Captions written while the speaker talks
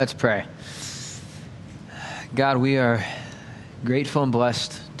Let's pray. God, we are grateful and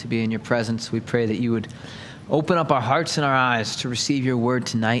blessed to be in your presence. We pray that you would open up our hearts and our eyes to receive your word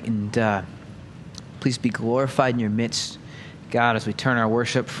tonight, and please be glorified in your midst, God, as we turn our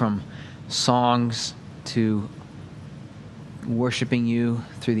worship from songs to worshiping you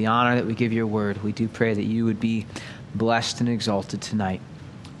through the honor that we give your word. We do pray that you would be blessed and exalted tonight.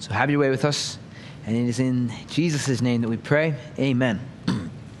 So have your way with us, and it is in Jesus' name that we pray. Amen.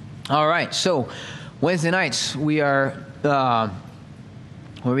 All right, so Wednesday nights we're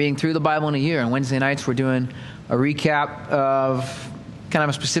reading through the Bible in a year, and Wednesday nights we're doing a recap of kind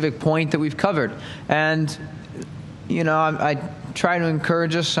of a specific point that we've covered. And, you know, I try to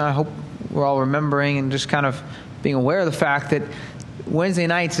encourage us, and I hope we're all remembering and just kind of being aware of the fact that Wednesday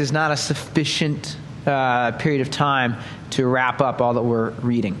nights is not a sufficient period of time to wrap up all that we're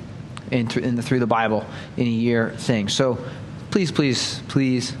reading through the Bible in a year thing. So please,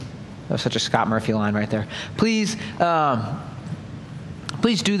 that was such a Scott Murphy line right there. Please do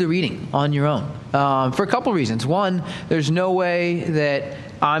the reading on your own for a couple reasons. One, there's no way that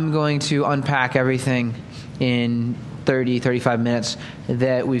I'm going to unpack everything in 35 minutes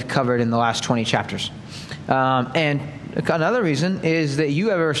that we've covered in the last 20 chapters. And another reason is that you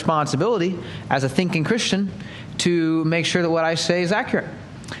have a responsibility as a thinking Christian to make sure that what I say is accurate.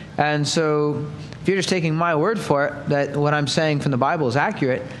 And so if you're just taking my word for it, that what I'm saying from the Bible is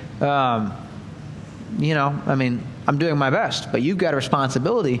accurate, I'm doing my best. But you've got a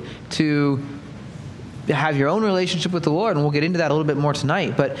responsibility to have your own relationship with the Lord, and we'll get into that a little bit more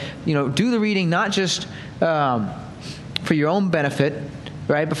tonight. But, do the reading not just for your own benefit,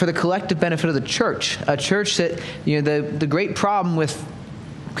 right, but for the collective benefit of the church. A church that, the great problem with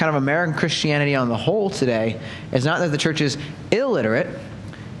kind of American Christianity on the whole today is not that the church is illiterate,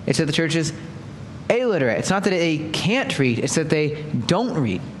 it's that the church is illiterate. It's not that they can't read, it's that they don't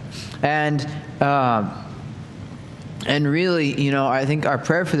read. And really, I think our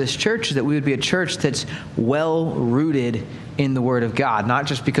prayer for this church is that we would be a church that's well-rooted in the Word of God, not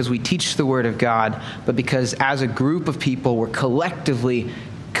just because we teach the Word of God, but because as a group of people, we're collectively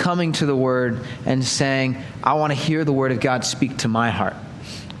coming to the Word and saying, I want to hear the Word of God speak to my heart.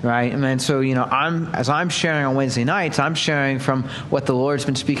 Right? And so, as I'm sharing on Wednesday nights, I'm sharing from what the Lord's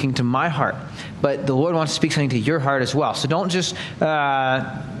been speaking to my heart. But the Lord wants to speak something to your heart as well. So don't just,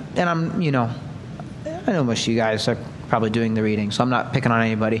 I know most of you guys are probably doing the reading, so I'm not picking on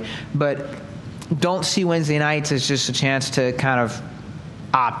anybody. But don't see Wednesday nights as just a chance to kind of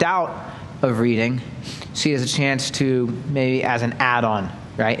opt out of reading. See it as a chance to maybe as an add-on,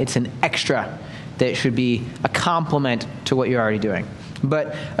 right? It's an extra that should be a complement to what you're already doing.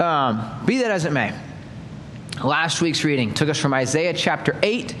 But be that as it may, last week's reading took us from Isaiah chapter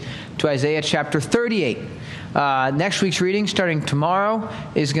 8 to Isaiah chapter 38. Next week's reading, starting tomorrow,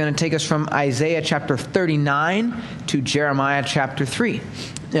 is going to take us from Isaiah chapter 39 to Jeremiah chapter 3.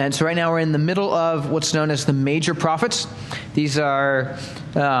 And so right now we're in the middle of what's known as the major prophets. These are...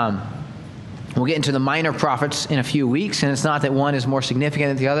 We'll get into the minor prophets in a few weeks, and it's not that one is more significant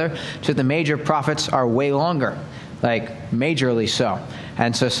than the other, so the major prophets are way longer, like majorly so.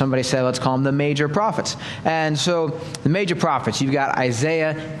 And so somebody said, let's call them the major prophets. And so the major prophets, you've got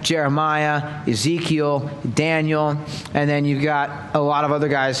Isaiah, Jeremiah, Ezekiel, Daniel, and then you've got a lot of other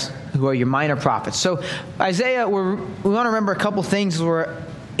guys who are your minor prophets. So Isaiah, we want to remember a couple things as we're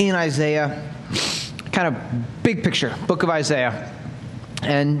in Isaiah, kind of big picture, book of Isaiah.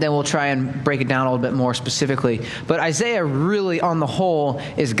 And then we'll try and break it down a little bit more specifically. But Isaiah really, on the whole,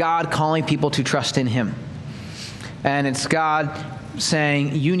 is God calling people to trust in Him. And it's God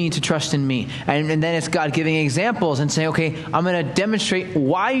saying, you need to trust in me. And then it's God giving examples and saying, okay, I'm going to demonstrate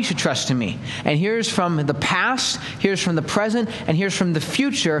why you should trust in me. And here's from the past, here's from the present, and here's from the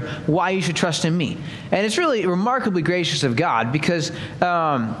future why you should trust in me. And it's really remarkably gracious of God because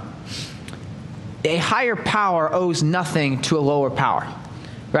a higher power owes nothing to a lower power.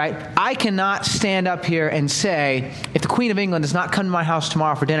 Right? I cannot stand up here and say, if the Queen of England does not come to my house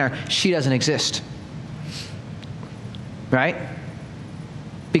tomorrow for dinner, she doesn't exist. Right?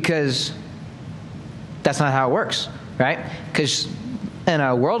 Because that's not how it works. Right? Because in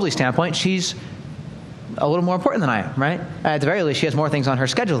a worldly standpoint, she's a little more important than I am. Right? At the very least, she has more things on her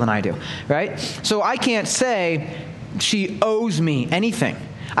schedule than I do. Right? So I can't say she owes me anything.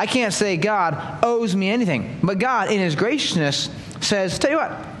 I can't say God owes me anything. But God, in His graciousness, says, tell you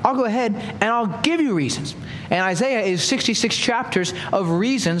what, I'll go ahead and I'll give you reasons. And Isaiah is 66 chapters of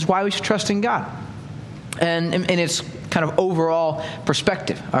reasons why we should trust in God. And it's kind of overall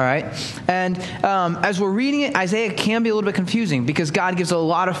perspective, all right? And as we're reading it, Isaiah can be a little bit confusing because God gives a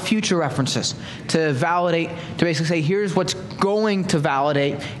lot of future references to validate, to basically say, here's what's going to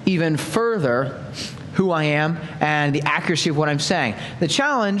validate even further who I am and the accuracy of what I'm saying. The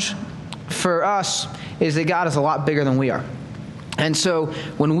challenge for us is that God is a lot bigger than we are. And so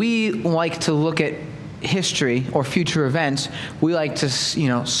when we like to look at history or future events, we like to,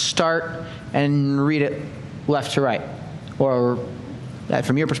 start and read it left to right, or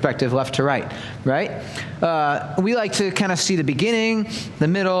from your perspective, left to right, right? We like to kind of see the beginning, the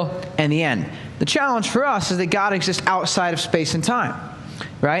middle, and the end. The challenge for us is that God exists outside of space and time,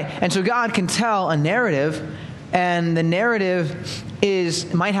 right? And so God can tell a narrative, and the narrative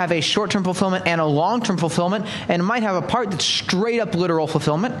might have a short-term fulfillment and a long-term fulfillment, and it might have a part that's straight-up literal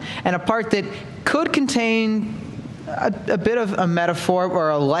fulfillment, and a part that could contain a bit of a metaphor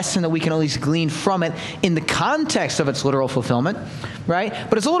or a lesson that we can at least glean from it in the context of its literal fulfillment, right?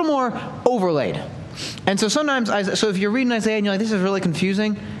 But it's a little more overlaid. And so sometimes, if you're reading Isaiah and you're like, this is really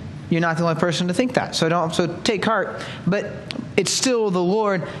confusing, you're not the only person to think that. So take heart. But it's still the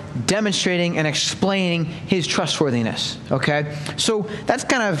Lord demonstrating and explaining his trustworthiness, okay? So that's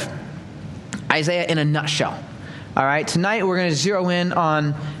kind of Isaiah in a nutshell, all right? Tonight we're going to zero in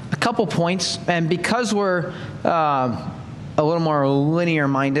on a couple points, and because we're a little more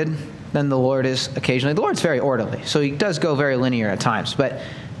linear-minded than the Lord is occasionally, the Lord's very orderly, so he does go very linear at times, but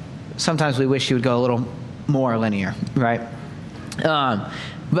sometimes we wish he would go a little more linear, right?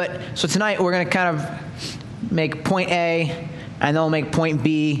 So tonight we're going to kind of make point A, and then we'll make point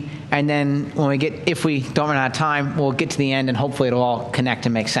B, and then if we don't run out of time, we'll get to the end, and hopefully it'll all connect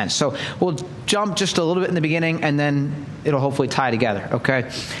and make sense. So we'll jump just a little bit in the beginning, and then it'll hopefully tie together, okay?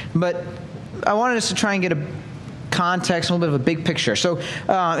 But I wanted us to try and get a context, a little bit of a big picture. So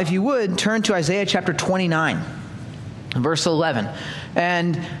if you would, turn to Isaiah chapter 29, verse 11.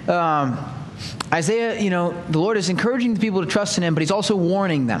 And Isaiah, the Lord is encouraging the people to trust in him, but he's also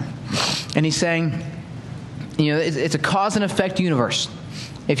warning them. And he's saying, it's a cause and effect universe.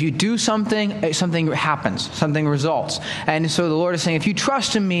 If you do something, something happens, something results. And so the Lord is saying, if you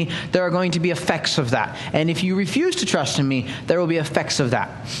trust in me, there are going to be effects of that. And if you refuse to trust in me, there will be effects of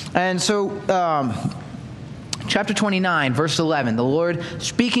that. And so chapter 29, verse 11, the Lord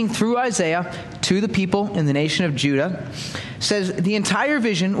speaking through Isaiah to the people in the nation of Judah says, the entire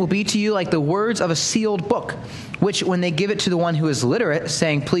vision will be to you like the words of a sealed book, which when they give it to the one who is literate,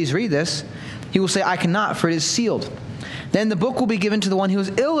 saying, please read this, he will say, I cannot, for it is sealed. Then the book will be given to the one who is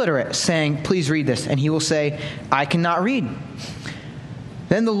illiterate, saying, please read this. And he will say, I cannot read.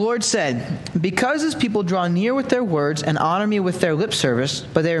 Then the Lord said, because his people draw near with their words and honor me with their lip service,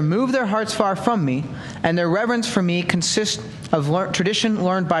 but they remove their hearts far from me, and their reverence for me consists of tradition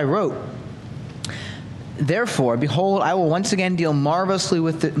learned by rote. Therefore, behold, I will once again deal marvelously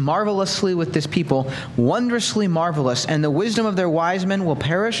with this people, wondrously marvelous, and the wisdom of their wise men will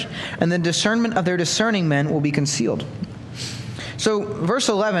perish, and the discernment of their discerning men will be concealed. So, verse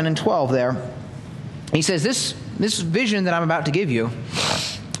 11 and 12 there, he says, this vision that I'm about to give you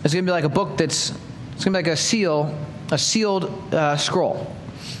is going to be like a book it's going to be like a sealed scroll.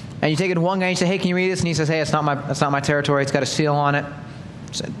 And you take it to one guy and you say, hey, can you read this? And he says, hey, it's not my territory. It's got a seal on it.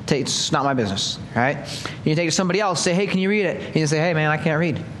 It's not my business, right? And you take it to somebody else, say, hey, can you read it? And you say, hey, man, I can't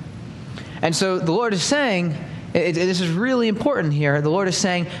read. And so the Lord is saying, this is really important here. The Lord is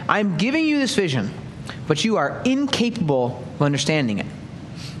saying, I'm giving you this vision, but you are incapable of understanding it.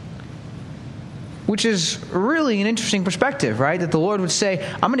 Which is really an interesting perspective, right? That the Lord would say,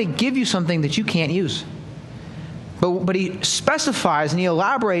 I'm going to give you something that you can't use. But he specifies and he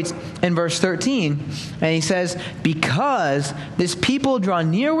elaborates in verse 13, and he says, because this people draw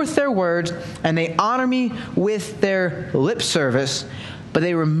near with their words, and they honor me with their lip service, but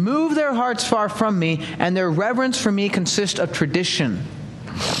they remove their hearts far from me, and their reverence for me consists of tradition.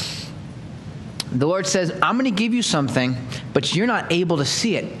 The Lord says, I'm going to give you something, but you're not able to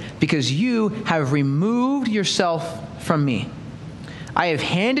see it, because you have removed yourself from me. I have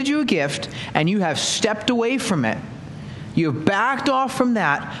handed you a gift, and you have stepped away from it. You have backed off from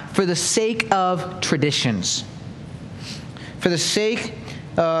that for the sake of traditions, for the sake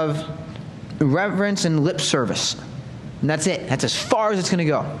of reverence and lip service. And that's it. That's as far as it's going to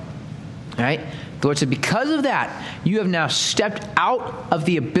go. All right? The Lord said, because of that, you have now stepped out of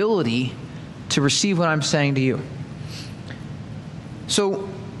the ability to receive what I'm saying to you. So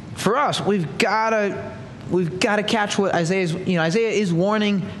for us, we've got to catch what Isaiah is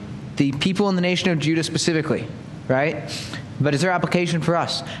warning the people in the nation of Judah specifically, right? But is there application for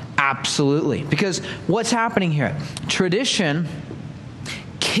us? Absolutely. Because what's happening here? Tradition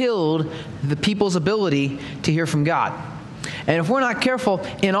killed the people's ability to hear from God. And if we're not careful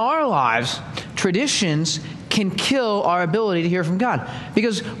in our lives, traditions can kill our ability to hear from God.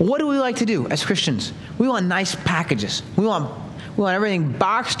 Because what do we like to do as Christians? We want nice packages. We want everything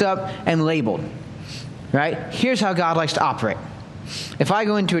boxed up and labeled. Right? Here's how God likes to operate. If I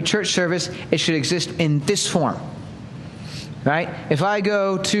go into a church service, it should exist in this form. Right? If I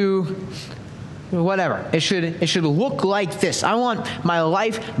go to whatever, it should look like this. I want my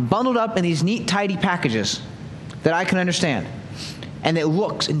life bundled up in these neat, tidy packages that I can understand. And it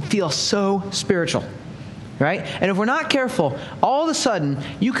looks and feels so spiritual. Right? And if we're not careful, all of a sudden,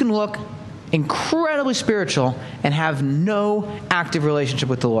 you can look incredibly spiritual and have no active relationship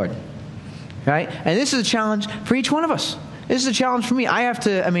with the Lord. Right? And this is a challenge for each one of us. This is a challenge for me.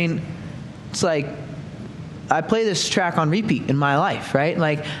 It's like I play this track on repeat in my life, right?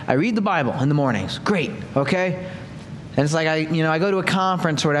 Like I read the Bible in the mornings. Great, okay? And it's like I go to a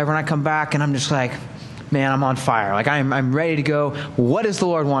conference or whatever, and I come back and I'm just like, man, I'm on fire. Like I'm ready to go. What does the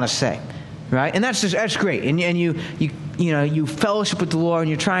Lord want to say? Right? And that's great. And you fellowship with the Lord and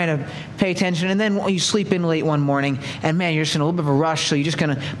you're trying to pay attention, and then you sleep in late one morning and man, you're just in a little bit of a rush, so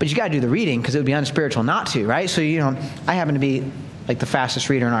but you got to do the reading because it would be unspiritual not to, right? So, I happen to be like the fastest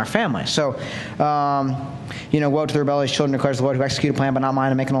reader in our family. So, woe to the rebellious children, declares the Lord, who execute a plan, but not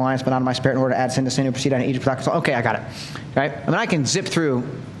mine, and make an alliance, but not of my spirit, in order to add sin to sin, who proceed out of Egypt. Okay, I got it. Right? I mean, I can zip through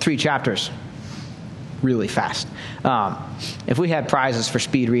 3 chapters really fast. If we had prizes for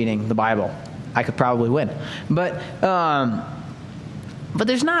speed reading the Bible, I could probably win. But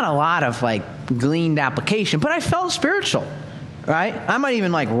there's not a lot of gleaned application. But I felt spiritual, right? I might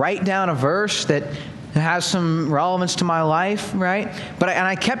even write down a verse that has some relevance to my life, right? And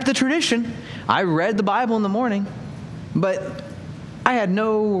I kept the tradition. I read the Bible in the morning, but I had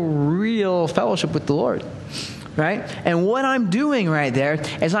no real fellowship with the Lord. Right? And what I'm doing right there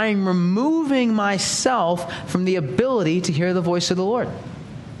is I'm removing myself from the ability to hear the voice of the Lord.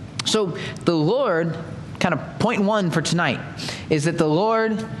 So the Lord, kind of point 1 for tonight, is that the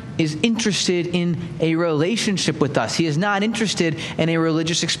Lord is interested in a relationship with us. He is not interested in a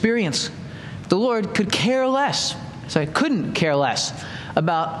religious experience. The Lord couldn't care less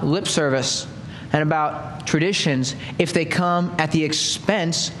about lip service and about traditions if they come at the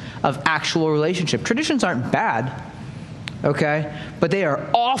expense of actual relationship. Traditions aren't bad, okay? But they are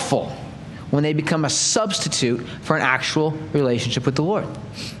awful when they become a substitute for an actual relationship with the Lord,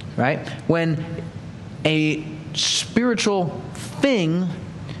 right? When a spiritual thing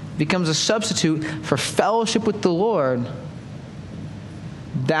becomes a substitute for fellowship with the Lord,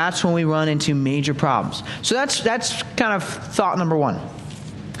 that's when we run into major problems. So that's kind of thought number 1.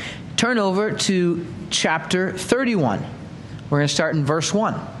 Turn over to chapter 31. We're going to start in verse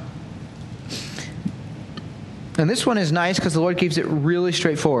 1. And this one is nice because the Lord keeps it really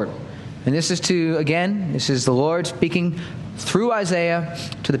straightforward. And this is the Lord speaking through Isaiah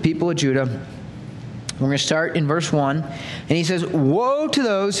to the people of Judah. We're going to start in verse 1. And he says, "Woe to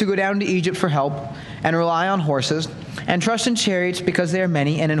those who go down to Egypt for help and rely on horses and trust in chariots because they are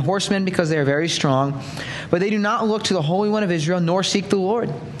many and in horsemen because they are very strong. But they do not look to the Holy One of Israel nor seek the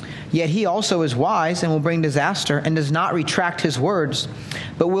Lord. Yet he also is wise and will bring disaster and does not retract his words,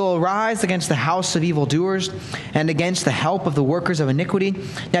 but will arise against the house of evildoers and against the help of the workers of iniquity.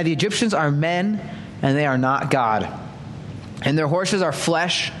 Now the Egyptians are men, and they are not God. And their horses are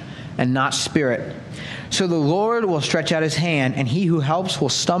flesh and not spirit. So the Lord will stretch out his hand, and he who helps will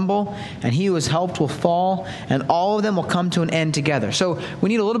stumble, and he who is helped will fall, and all of them will come to an end together." So we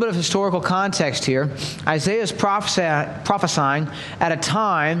need a little bit of historical context here. Isaiah is prophesying at a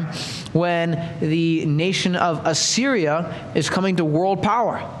time when the nation of Assyria is coming to world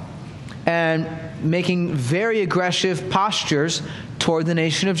power and making very aggressive postures toward the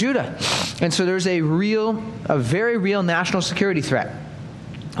nation of Judah. And so there's a very real national security threat.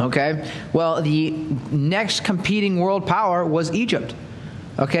 Okay, well, the next competing world power was Egypt.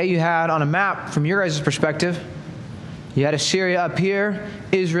 Okay, you had on a map from your guys' perspective, you had Assyria up here,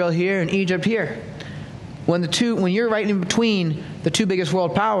 Israel here, and Egypt here. When you're right in between the two biggest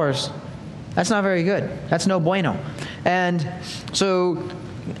world powers, that's not very good. That's no bueno. And so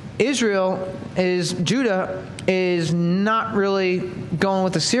Judah is not really going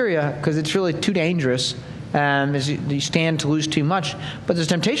with Assyria because it's really too dangerous. As you stand to lose too much. But there's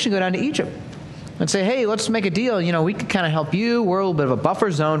temptation to go down to Egypt and say, hey, let's make a deal. We can kind of help you. We're a little bit of a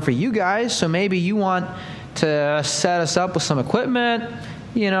buffer zone for you guys. So maybe you want to set us up with some equipment,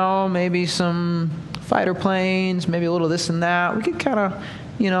 maybe some fighter planes, maybe a little this and that. We could kind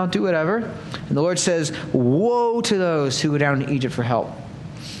of, do whatever. And the Lord says, woe to those who go down to Egypt for help.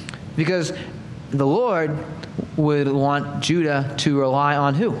 Because the Lord would want Judah to rely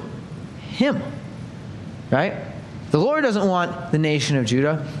on who? Him. Right? The Lord doesn't want the nation of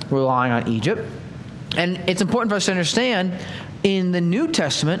Judah relying on Egypt. And it's important for us to understand, in the New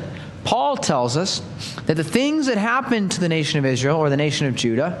Testament, Paul tells us that the things that happened to the nation of Israel or the nation of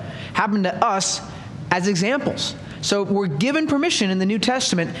Judah happened to us as examples. So we're given permission in the New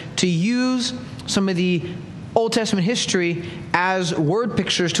Testament to use some of the Old Testament history as word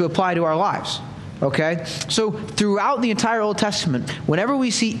pictures to apply to our lives. Okay? So throughout the entire Old Testament, whenever we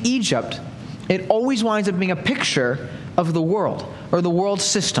see Egypt, it always winds up being a picture of the world or the world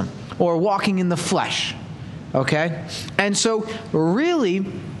system or walking in the flesh. Okay? And so really,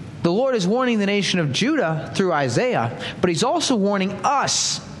 the Lord is warning the nation of Judah through Isaiah, but he's also warning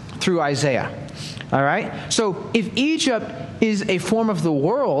us through Isaiah. All right? So if Egypt is a form of the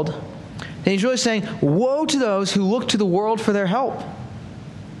world, then he's really saying, woe to those who look to the world for their help.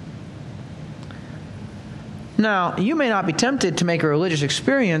 Now, you may not be tempted to make a religious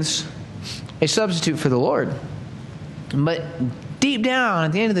experience a substitute for the Lord. But deep down,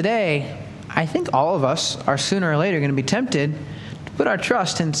 at the end of the day, I think all of us are sooner or later going to be tempted to put our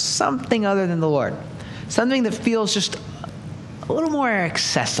trust in something other than the Lord. Something that feels just a little more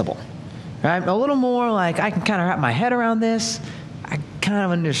accessible. Right? A little more like I can kind of wrap my head around this. I kind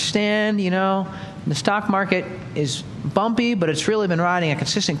of understand, the stock market is bumpy, but it's really been riding a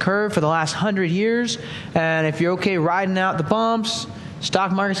consistent curve for the last 100 years. And if you're okay riding out the bumps,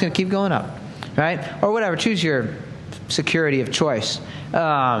 stock market's going to keep going up, right? Or whatever. Choose your security of choice,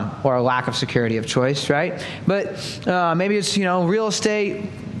 or a lack of security of choice, right? But maybe it's, real estate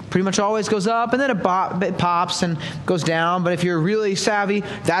pretty much always goes up, and then it pops and goes down. But if you're really savvy,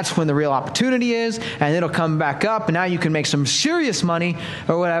 that's when the real opportunity is, and it'll come back up, and now you can make some serious money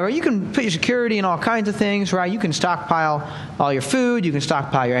or whatever. You can put your security in all kinds of things, right? You can stockpile all your food. You can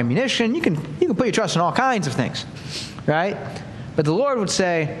stockpile your ammunition. You can put your trust in all kinds of things, right? But the Lord would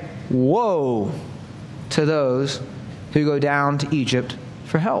say, woe to those who go down to Egypt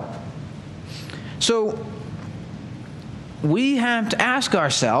for help. So we have to ask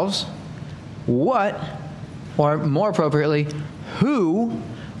ourselves, what, or more appropriately, who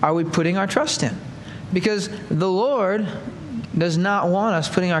are we putting our trust in? Because the Lord does not want us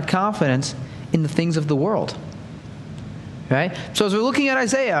putting our confidence in the things of the world. Right? So as we're looking at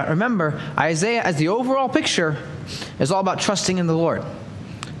Isaiah, remember, Isaiah as the overall picture is all about trusting in the Lord.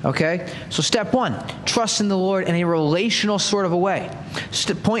 Okay? So step one, trust in the Lord in a relational sort of a way.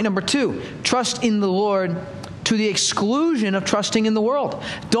 Point number two, trust in the Lord to the exclusion of trusting in the world.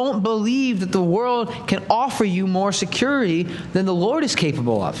 Don't believe that the world can offer you more security than the Lord is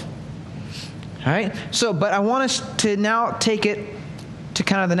capable of. All right? So, but I want us to now take it to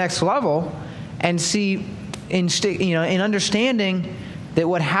kind of the next level and see, in understanding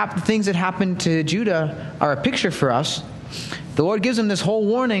that things that happened to Judah are a picture for us. The Lord gives them this whole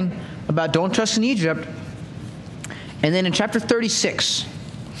warning about don't trust in Egypt. And then in chapter 36,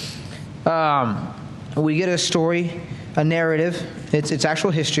 we get a story, a narrative. It's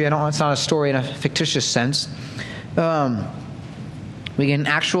actual history. It's not a story in a fictitious sense. We get an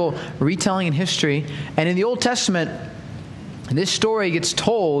actual retelling in history. And in the Old Testament, this story gets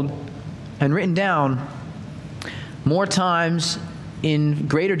told and written down more times in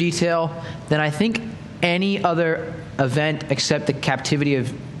greater detail than I think any other event except the captivity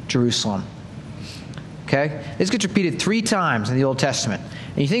of Jerusalem. Okay? This gets repeated 3 times in the Old Testament.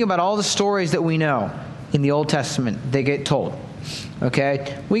 And you think about all the stories that we know in the Old Testament, they get told.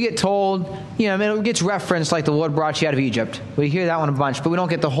 Okay? We get told, it gets referenced like the Lord brought you out of Egypt. We hear that one a bunch, but we don't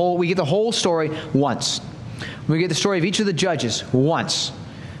get the whole story once. We get the story of each of the judges once.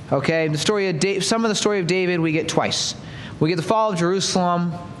 Okay? The story of some of the story of David we get twice. We get the fall of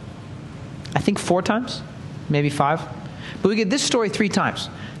Jerusalem, I think 4 times, maybe 5. But we get this story 3 times.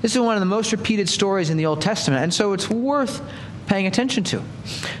 This is one of the most repeated stories in the Old Testament, and so it's worth paying attention to.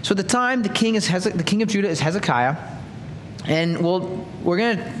 So at the time, the king of Judah is Hezekiah, and we're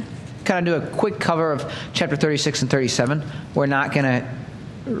going to kind of do a quick cover of chapter 36 and 37. We're not going to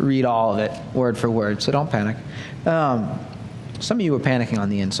read all of it word for word, so don't panic. Some of you were panicking on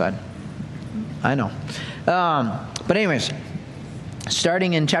the inside. I know. But anyways,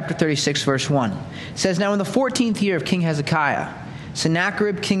 starting in chapter 36, verse 1, it says, Now in the 14th year of King Hezekiah,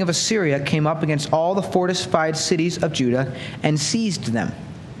 Sennacherib, king of Assyria, came up against all the fortified cities of Judah and seized them.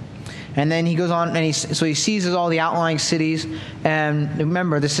 And then he goes on, and he seizes all the outlying cities. And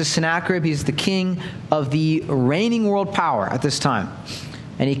remember, this is Sennacherib. He's the king of the reigning world power at this time.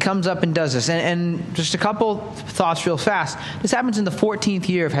 And he comes up and does this. And just a couple thoughts real fast. This happens in the 14th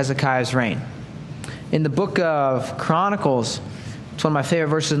year of Hezekiah's reign. In the book of Chronicles, it's one of my favorite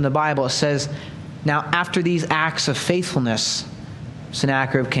verses in the Bible. It says, Now, after these acts of faithfulness,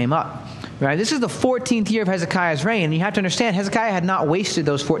 Sennacherib came up. Right? This is the 14th year of Hezekiah's reign, and you have to understand, Hezekiah had not wasted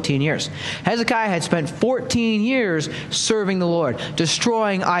those 14 years. Hezekiah had spent 14 years serving the Lord,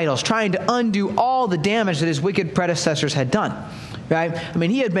 destroying idols, trying to undo all the damage that his wicked predecessors had done. Right? I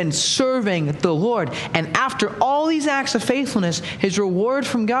mean, he had been serving the Lord, and after all these acts of faithfulness, his reward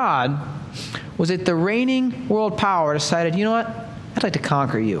from God was that the reigning world power decided, you know what? I'd like to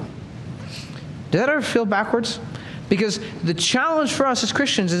conquer you. Did that ever feel backwards? Because the challenge for us as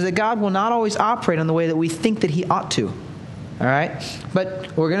Christians is that God will not always operate in the way that we think that he ought to. All right?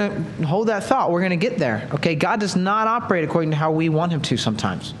 But we're going to hold that thought. We're going to get there. Okay? God does not operate according to how we want him to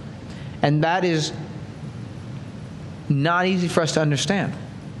sometimes. And that is not easy for us to understand.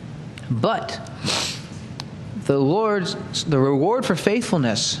 But the reward for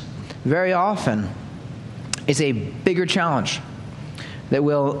faithfulness very often is a bigger challenge that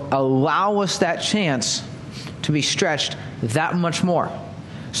will allow us that chance to be stretched that much more,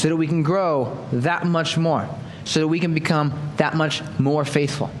 so that we can grow that much more, so that we can become that much more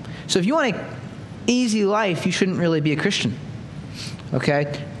faithful. So if you want an easy life, you shouldn't really be a Christian.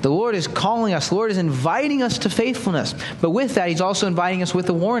 Okay? The Lord is calling us. The Lord is inviting us to faithfulness. But with that, he's also inviting us with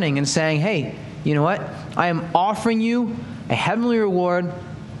a warning and saying, hey, you know what? I am offering you a heavenly reward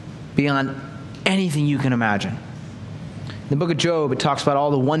beyond anything you can imagine. In the book of Job, it talks about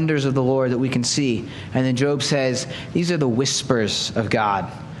all the wonders of the Lord that we can see. And then Job says, these are the whispers of God.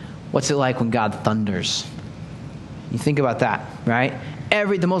 What's it like when God thunders? You think about that, right?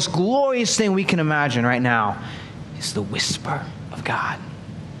 The most glorious thing we can imagine right now is the whisper of God.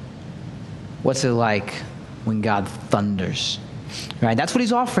 What's it like when God thunders? Right? That's what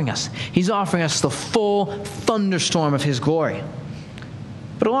he's offering us. He's offering us the full thunderstorm of his glory.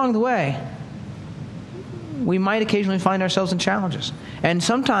 But along the way, we might occasionally find ourselves in challenges. And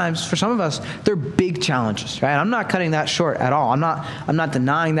sometimes, for some of us, they're big challenges, right? I'm not cutting that short at all. I'm not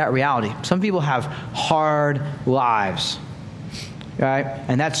denying that reality. Some people have hard lives, right?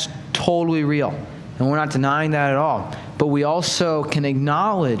 And that's totally real. And we're not denying that at all. But we also can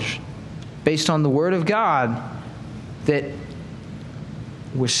acknowledge, based on the Word of God, that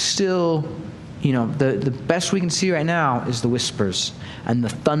we're still, the best we can see right now is the whispers. And the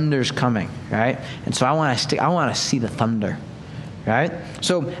thunder's coming, right? And so I want to see the thunder, right?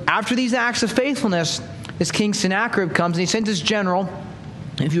 So after these acts of faithfulness, this King Sennacherib comes and he sends his general.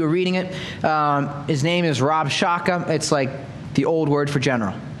 If you were reading it, his name is Rabshakeh. It's like the old word for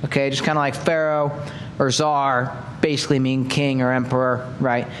general, okay? Just kind of like Pharaoh or Czar basically mean king or emperor,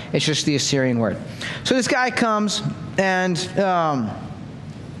 right? It's just the Assyrian word. So this guy comes and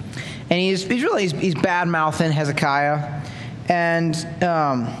he's bad-mouthing Hezekiah.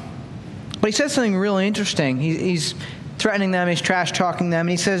 But he says something really interesting. He's threatening them, he's trash-talking them, and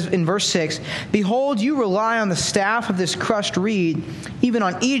he says in verse 6, "Behold, you rely on the staff of this crushed reed, even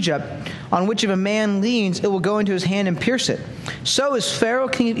on Egypt, on which if a man leans, it will go into his hand and pierce it. So is Pharaoh,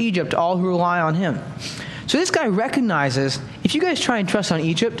 king of Egypt, to all who rely on him." So this guy recognizes, if you guys try and trust on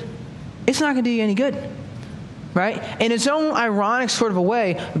Egypt, it's not going to do you any good. Right? In its own ironic sort of a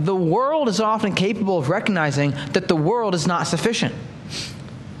way, the world is often capable of recognizing that the world is not sufficient.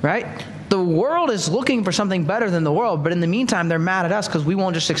 Right? The world is looking for something better than the world, but in the meantime, they're mad at us because we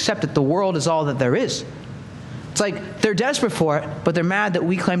won't just accept that the world is all that there is. It's like they're desperate for it, but they're mad that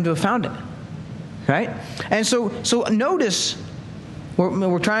we claim to have found it. Right? And so notice,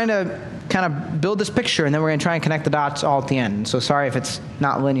 we're trying to kind of build this picture, and then we're going to try and connect the dots all at the end. So sorry if it's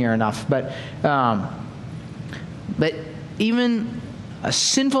not linear enough, but even a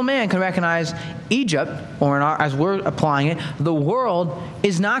sinful man can recognize Egypt, or as we're applying it, the world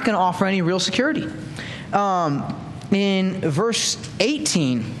is not going to offer any real security. In verse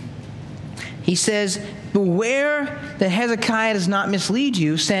 18, he says, "Beware that Hezekiah does not mislead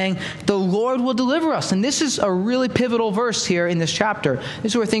you, saying, 'The Lord will deliver us.'" And this is a really pivotal verse here in this chapter.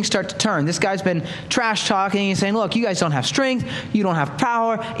 This is where things start to turn. This guy's been trash-talking and saying, look, you guys don't have strength. You don't have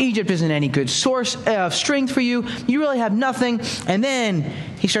power. Egypt isn't any good source of strength for you. You really have nothing. And then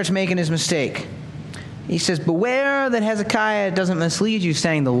he starts making his mistake. He says, "Beware that Hezekiah doesn't mislead you,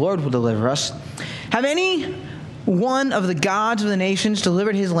 saying, 'The Lord will deliver us.' Have any one of the gods of the nations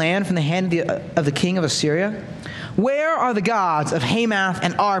delivered his land from the hand of the king of Assyria? Where are the gods of Hamath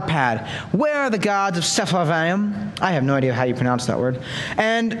and Arpad? Where are the gods of Sepharvaim?" I have no idea how you pronounce that word.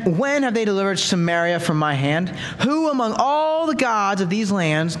 "And when have they delivered Samaria from my hand? Who among all the gods of these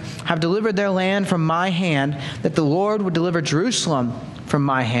lands have delivered their land from my hand, that the Lord would deliver Jerusalem from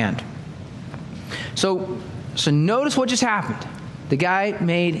my hand?" So notice what just happened. The guy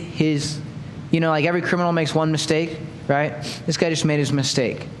made his, like every criminal makes one mistake, right? This guy just made his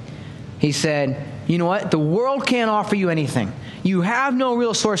mistake. He said, you know what? The world can't offer you anything. You have no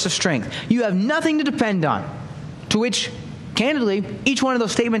real source of strength. You have nothing to depend on. To which, candidly, each one of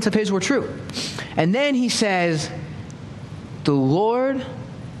those statements of his were true. And then he says, the Lord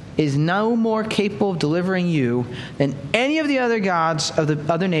is no more capable of delivering you than any of the other gods of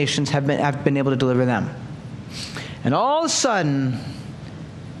the other nations have been able to deliver them. And all of a sudden,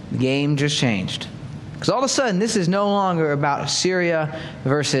 the game just changed. Because all of a sudden, this is no longer about Assyria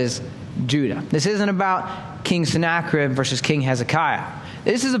versus Judah. This isn't about King Sennacherib versus King Hezekiah.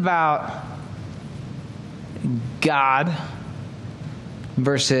 This is about God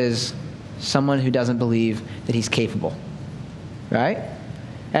versus someone who doesn't believe that he's capable. Right?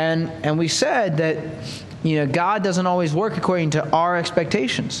 And we said that, God doesn't always work according to our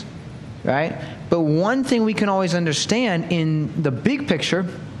expectations. Right? But one thing we can always understand in the big picture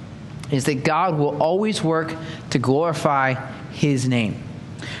is that God will always work to glorify his name.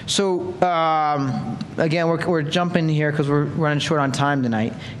 So, again, we're jumping here because we're running short on time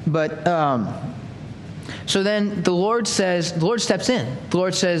tonight. But, so then the Lord steps in. The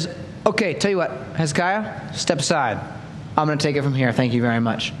Lord says, okay, tell you what, Hezekiah, step aside. I'm going to take it from here. Thank you very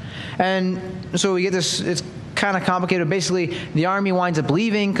much. And so we get this, it's kind of complicated. Basically, the army winds up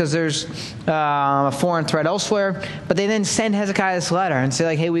leaving because there's a foreign threat elsewhere. But they then send Hezekiah this letter and say,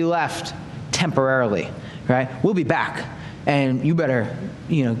 like, hey, we left temporarily, right? We'll be back. And you better,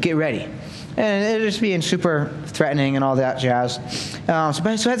 get ready. And it just being super threatening and all that jazz. So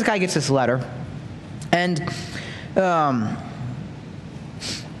Hezekiah gets this letter. And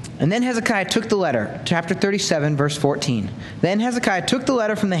then Hezekiah took the letter, chapter 37, verse 14. Then Hezekiah took the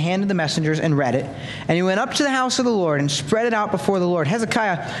letter from the hand of the messengers and read it. And he went up to the house of the Lord and spread it out before the Lord.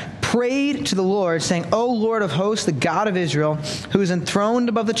 Hezekiah prayed to the Lord, saying, O Lord of hosts, the God of Israel, who is enthroned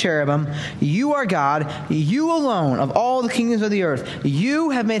above the cherubim, you are God, you alone of all the kingdoms of the earth.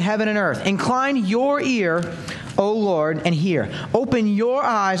 You have made heaven and earth. Incline your ear, O Lord, and hear. Open your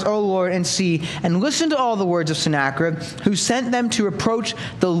eyes, O Lord, and see, and listen to all the words of Sennacherib, who sent them to reproach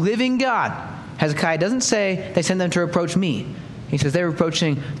the living God. Hezekiah doesn't say they sent them to reproach me. He says they're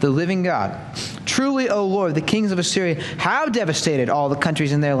reproaching the living God. Truly, O Lord, the kings of Assyria have devastated all the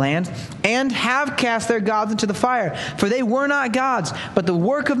countries in their lands and have cast their gods into the fire. For they were not gods, but the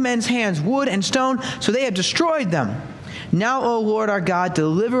work of men's hands, wood and stone, so they have destroyed them. Now, O Lord our God,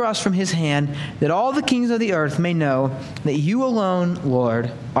 deliver us from his hand, that all the kings of the earth may know that you alone,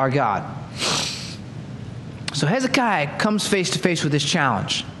 Lord, are God. So Hezekiah comes face to face with this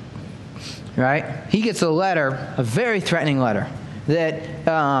challenge. Right? He gets a letter, a very threatening letter, that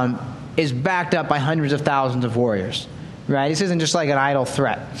is backed up by hundreds of thousands of warriors. Right? This isn't just like an idle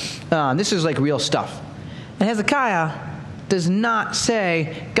threat. This is like real stuff. And Hezekiah does not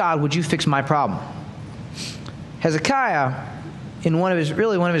say, God, would you fix my problem? Hezekiah, in one of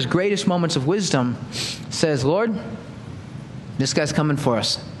his greatest moments of wisdom, says, Lord, this guy's coming for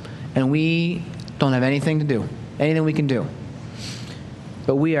us, and we don't have anything we can do.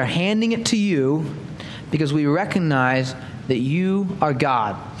 But we are handing it to you because we recognize that you are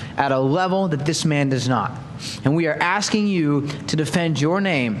God at a level that this man does not. And we are asking you to defend your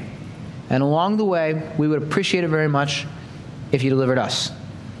name. And along the way, we would appreciate it very much if you delivered us.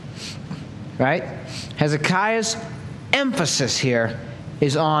 Right? Hezekiah's emphasis here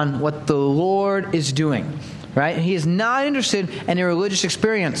is on what the Lord is doing. Right? He is not interested in a religious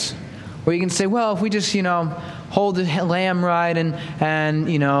experience where you can say, well, if we just, hold the lamb right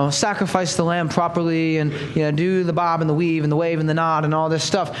and sacrifice the lamb properly and, do the bob and the weave and the wave and the nod and all this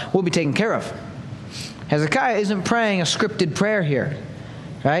stuff, we'll be taken care of. Hezekiah isn't praying a scripted prayer here.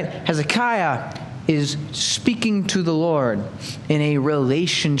 Right? Hezekiah is speaking to the Lord in a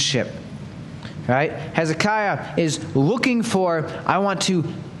relationship. Right? Hezekiah is looking for, I want to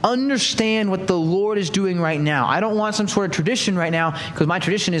understand what the Lord is doing right now. I don't want some sort of tradition right now because my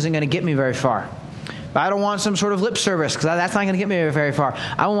tradition isn't going to get me very far. I don't want some sort of lip service because that's not going to get me very far.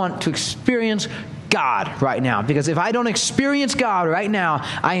 I want to experience God right now, because if I don't experience God right now,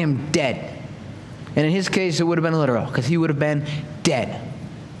 I am dead. And in his case, it would have been literal because he would have been dead.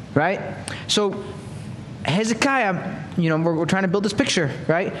 Right? So Hezekiah, we're trying to build this picture,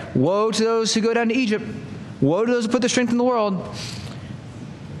 right? Woe to those who go down to Egypt. Woe to those who put their strength in the world.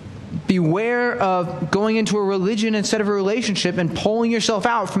 Beware of going into a religion instead of a relationship and pulling yourself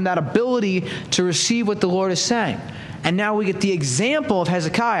out from that ability to receive what the Lord is saying. And now we get the example of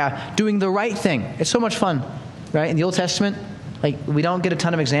Hezekiah doing the right thing. It's so much fun, right? In the Old Testament, we don't get a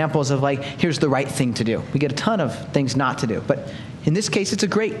ton of examples of here's the right thing to do. We get a ton of things not to do. But in this case, it's a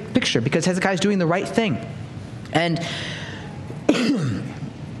great picture because Hezekiah is doing the right thing. And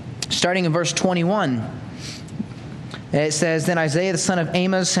starting in verse 21, It says, Then Isaiah the son of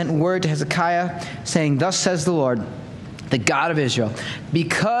Amos sent word to Hezekiah, saying, Thus says the Lord, the God of Israel,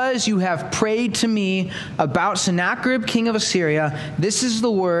 because you have prayed to me about Sennacherib, king of Assyria, this is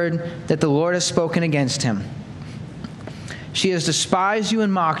the word that the Lord has spoken against him. She has despised you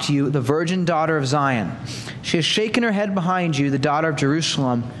and mocked you, the virgin daughter of Zion. She has shaken her head behind you, the daughter of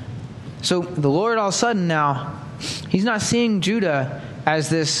Jerusalem. So the Lord all of a sudden now, he's not seeing Judah as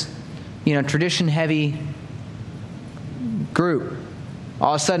this, tradition-heavy group.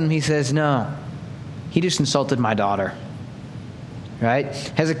 All of a sudden he says, no, he just insulted my daughter. Right?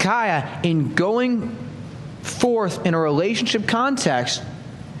 Hezekiah, in going forth in a relationship context,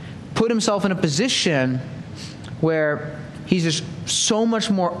 put himself in a position where he's just so much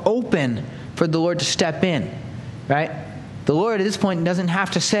more open for the Lord to step in. Right? The Lord at this point doesn't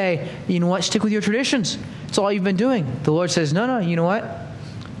have to say, you know what, stick with your traditions. It's all you've been doing. The Lord says, no, you know what?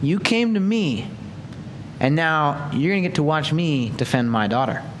 You came to me, and now you're going to get to watch me defend my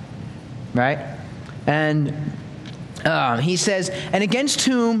daughter. Right? And he says, and against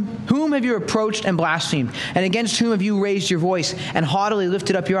whom have you approached and blasphemed? And against whom have you raised your voice and haughtily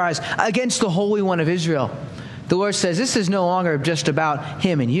lifted up your eyes? Against the Holy One of Israel. The Lord says, this is no longer just about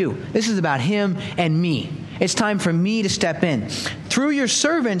him and you. This is about him and me. It's time for me to step in. Through your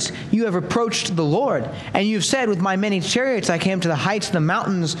servants, you have approached the Lord. And you've said, with my many chariots, I came to the heights of the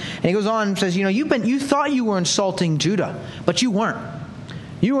mountains. And he goes on and says, you thought you were insulting Judah, but you weren't.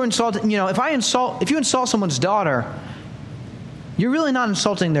 You were insulting, if you insult someone's daughter, you're really not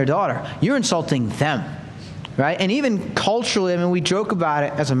insulting their daughter. You're insulting them, right? And even culturally, we joke about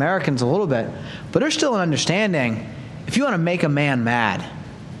it as Americans a little bit, but there's still an understanding. If you want to make a man mad,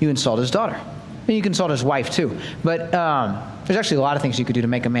 you insult his daughter. And you can insult his wife too. But there's actually a lot of things you could do to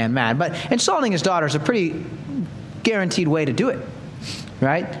make a man mad. But insulting his daughter is a pretty guaranteed way to do it,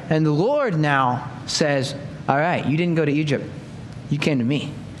 right? And the Lord now says, all right, you didn't go to Egypt. You came to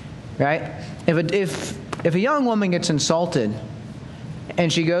me, right? If a young woman gets insulted,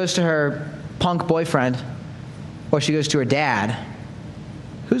 and she goes to her punk boyfriend, or she goes to her dad,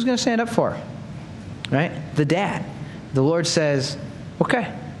 who's going to stand up for her? Right? The dad. The Lord says,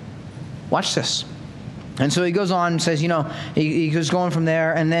 okay, watch this. And so he goes on and says, he goes going from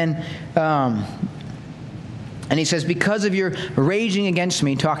there, and then, and he says, because of your raging against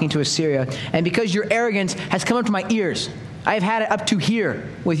me, talking to Assyria, and because your arrogance has come up to my ears, I have had it up to here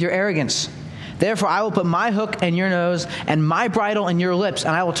with your arrogance. Therefore, I will put my hook in your nose and my bridle in your lips,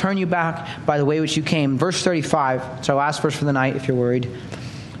 and I will turn you back by the way which you came. Verse 35, it's our last verse for the night if you're worried.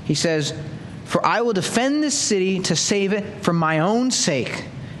 He says, for I will defend this city to save it for my own sake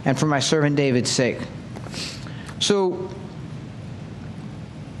and for my servant David's sake. So,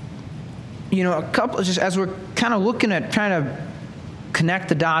 a couple, just as we're kind of looking at trying to connect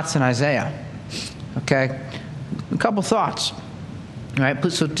the dots in Isaiah, okay, a couple thoughts. All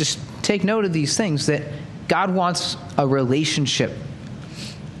right, so just take note of these things, that God wants a relationship,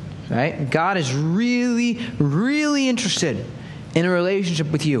 right? God is really, really interested in a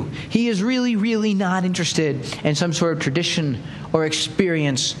relationship with you. He is really, really not interested in some sort of tradition or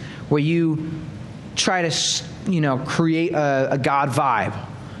experience where you try to, create a God vibe,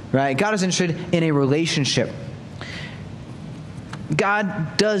 right? God is interested in a relationship.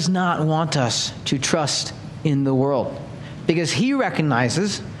 God does not want us to trust in the world, because he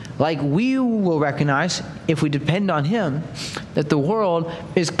recognizes, like we will recognize if we depend on him, that the world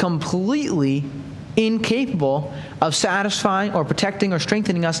is completely incapable of satisfying or protecting or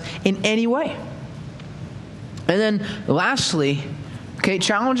strengthening us in any way. And then lastly, okay,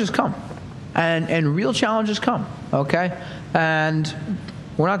 challenges come. And real challenges come, okay? And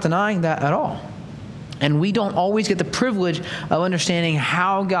we're not denying that at all. And we don't always get the privilege of understanding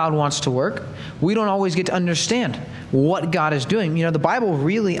how God wants to work. We don't always get to understand what God is doing. The Bible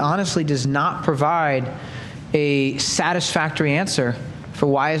really honestly does not provide a satisfactory answer for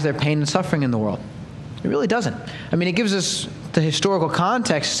why is there pain and suffering in the world. It really doesn't. It gives us the historical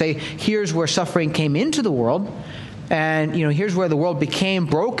context to say, here's where suffering came into the world, and here's where the world became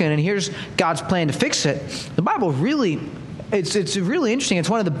broken, and here's God's plan to fix it. The Bible really, it's really interesting. It's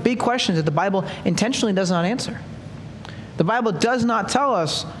one of the big questions that the Bible intentionally does not answer. The Bible does not tell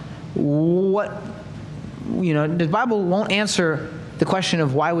us what, the Bible won't answer the question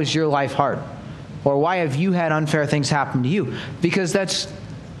of why was your life hard, or why have you had unfair things happen to you, because that's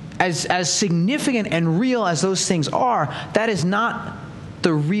as significant and real as those things are, that is not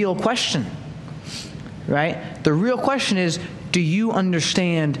the real question, right? The real question is, do you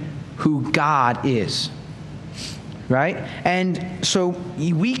understand who God is, right? And so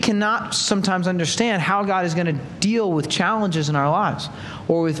we cannot sometimes understand how God is going to deal with challenges in our lives,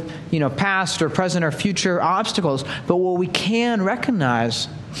 or with, past or present or future obstacles. But what we can recognize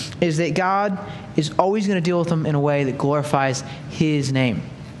is that God is always going to deal with them in a way that glorifies His name.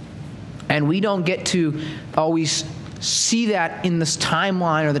 And we don't get to always see that in this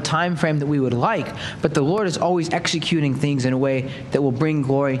timeline or the time frame that we would like, but the Lord is always executing things in a way that will bring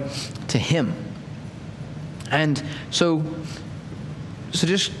glory to Him. And so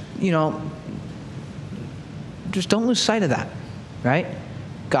just, just don't lose sight of that, right?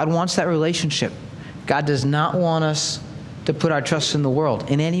 God wants that relationship. God does not want us to put our trust in the world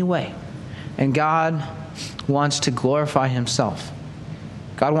in any way. And God wants to glorify Himself.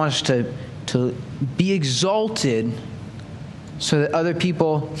 God wants us to be exalted so that other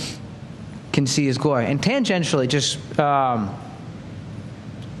people can see His glory. And tangentially, just kind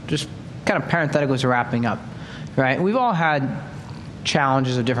of parenthetically as we're wrapping up, right? We've all had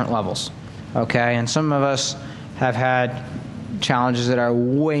challenges of different levels, okay? And some of us have had challenges that are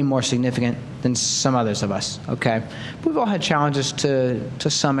way more significant than some others of us, okay? But we've all had challenges to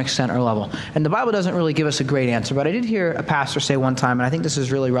some extent or level. And the Bible doesn't really give us a great answer, but I did hear a pastor say one time, and I think this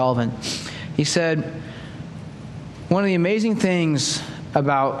is really relevant. He said, one of the amazing things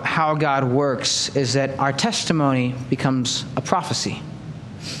about how God works is that our testimony becomes a prophecy.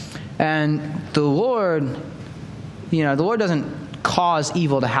 And the Lord doesn't cause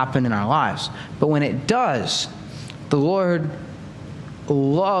evil to happen in our lives. But when it does, the Lord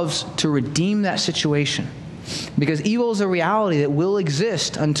loves to redeem that situation. Because evil is a reality that will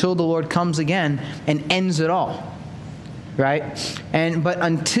exist until the Lord comes again and ends it all. Right? But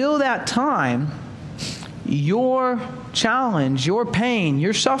until that time, your challenge, your pain,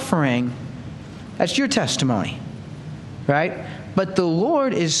 your suffering, that's your testimony. Right? But the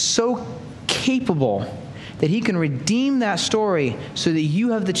Lord is so capable that He can redeem that story so that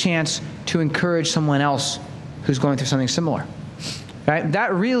you have the chance to encourage someone else who's going through something similar. Right?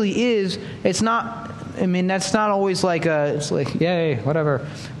 That really is, that's not always it's like, yay, whatever.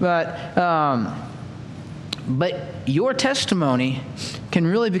 But your testimony can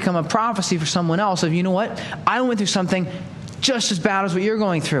really become a prophecy for someone else of, you know what? I went through something just as bad as what you're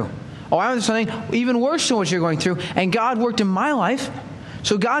going through. Or I went through something even worse than what you're going through. And God worked in my life,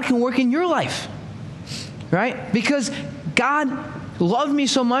 so God can work in your life. Right? Because God loved me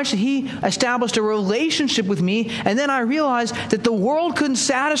so much that He established a relationship with me, and then I realized that the world couldn't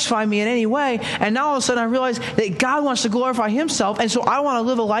satisfy me in any way, and now all of a sudden I realized that God wants to glorify Himself, and so I want to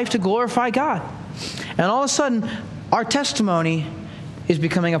live a life to glorify God. And all of a sudden, our testimony is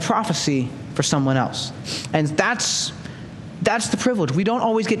becoming a prophecy for someone else. And that's the privilege. We don't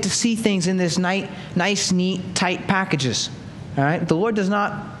always get to see things in this nice, neat, tight packages. All right? The Lord does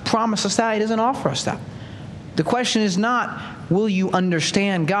not promise us that. He doesn't offer us that. The question is not, will you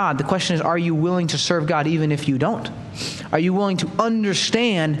understand God? The question is, are you willing to serve God even if you don't? Are you willing to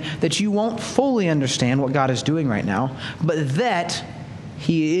understand that you won't fully understand what God is doing right now, but that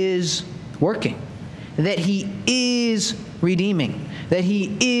He is working, that He is redeeming, that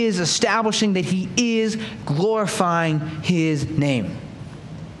He is establishing, that He is glorifying His name,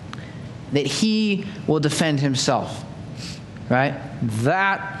 that He will defend Himself, right?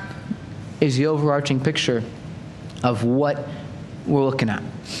 That is the overarching picture of what we're looking at.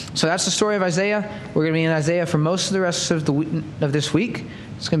 So that's the story of Isaiah. We're going to be in Isaiah for most of the rest of this week.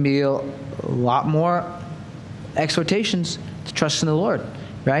 It's going to be a lot more exhortations to trust in the Lord,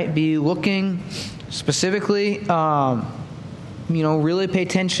 right? Be looking specifically, really pay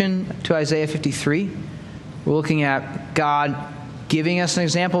attention to Isaiah 53. We're looking at God giving us an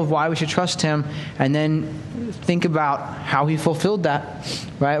example of why we should trust Him, and then think about how He fulfilled that,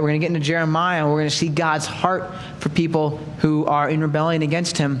 right? We're going to get into Jeremiah, and we're going to see God's heart for people who are in rebellion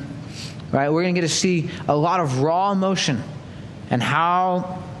against Him, right? We're going to get to see a lot of raw emotion and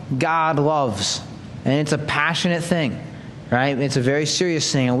how God loves, and it's a passionate thing, right? It's a very serious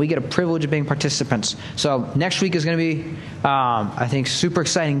thing, and we get a privilege of being participants. So next week is going to be, I think, super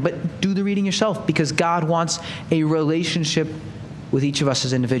exciting, but do the reading yourself, because God wants a relationship with each of us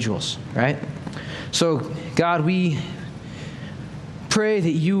as individuals, right? So, God, we pray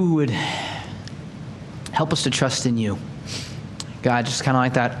that You would help us to trust in You. God, just kind of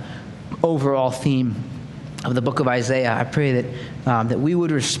like that overall theme of the book of Isaiah, I pray that we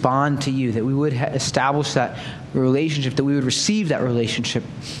would respond to You, that we would establish that relationship, that we would receive that relationship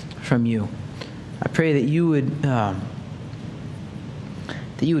from You. I pray that You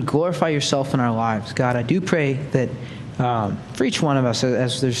would glorify Yourself in our lives. God, I do pray that for each one of us,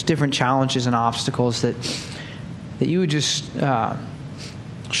 as there's different challenges and obstacles, that You would just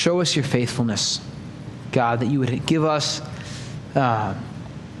show us Your faithfulness. God, that you would give us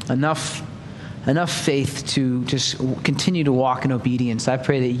enough faith to just continue to walk in obedience. I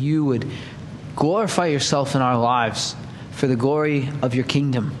pray that you would glorify yourself in our lives for the glory of your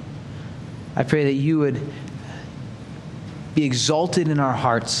kingdom. I pray that you would be exalted in our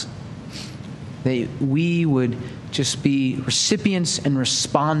hearts, that we would just be recipients and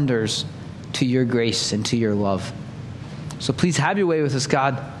responders to your grace and to your love. So please have your way with us,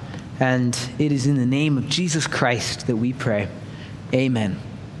 God. And it is in the name of Jesus Christ that we pray. Amen.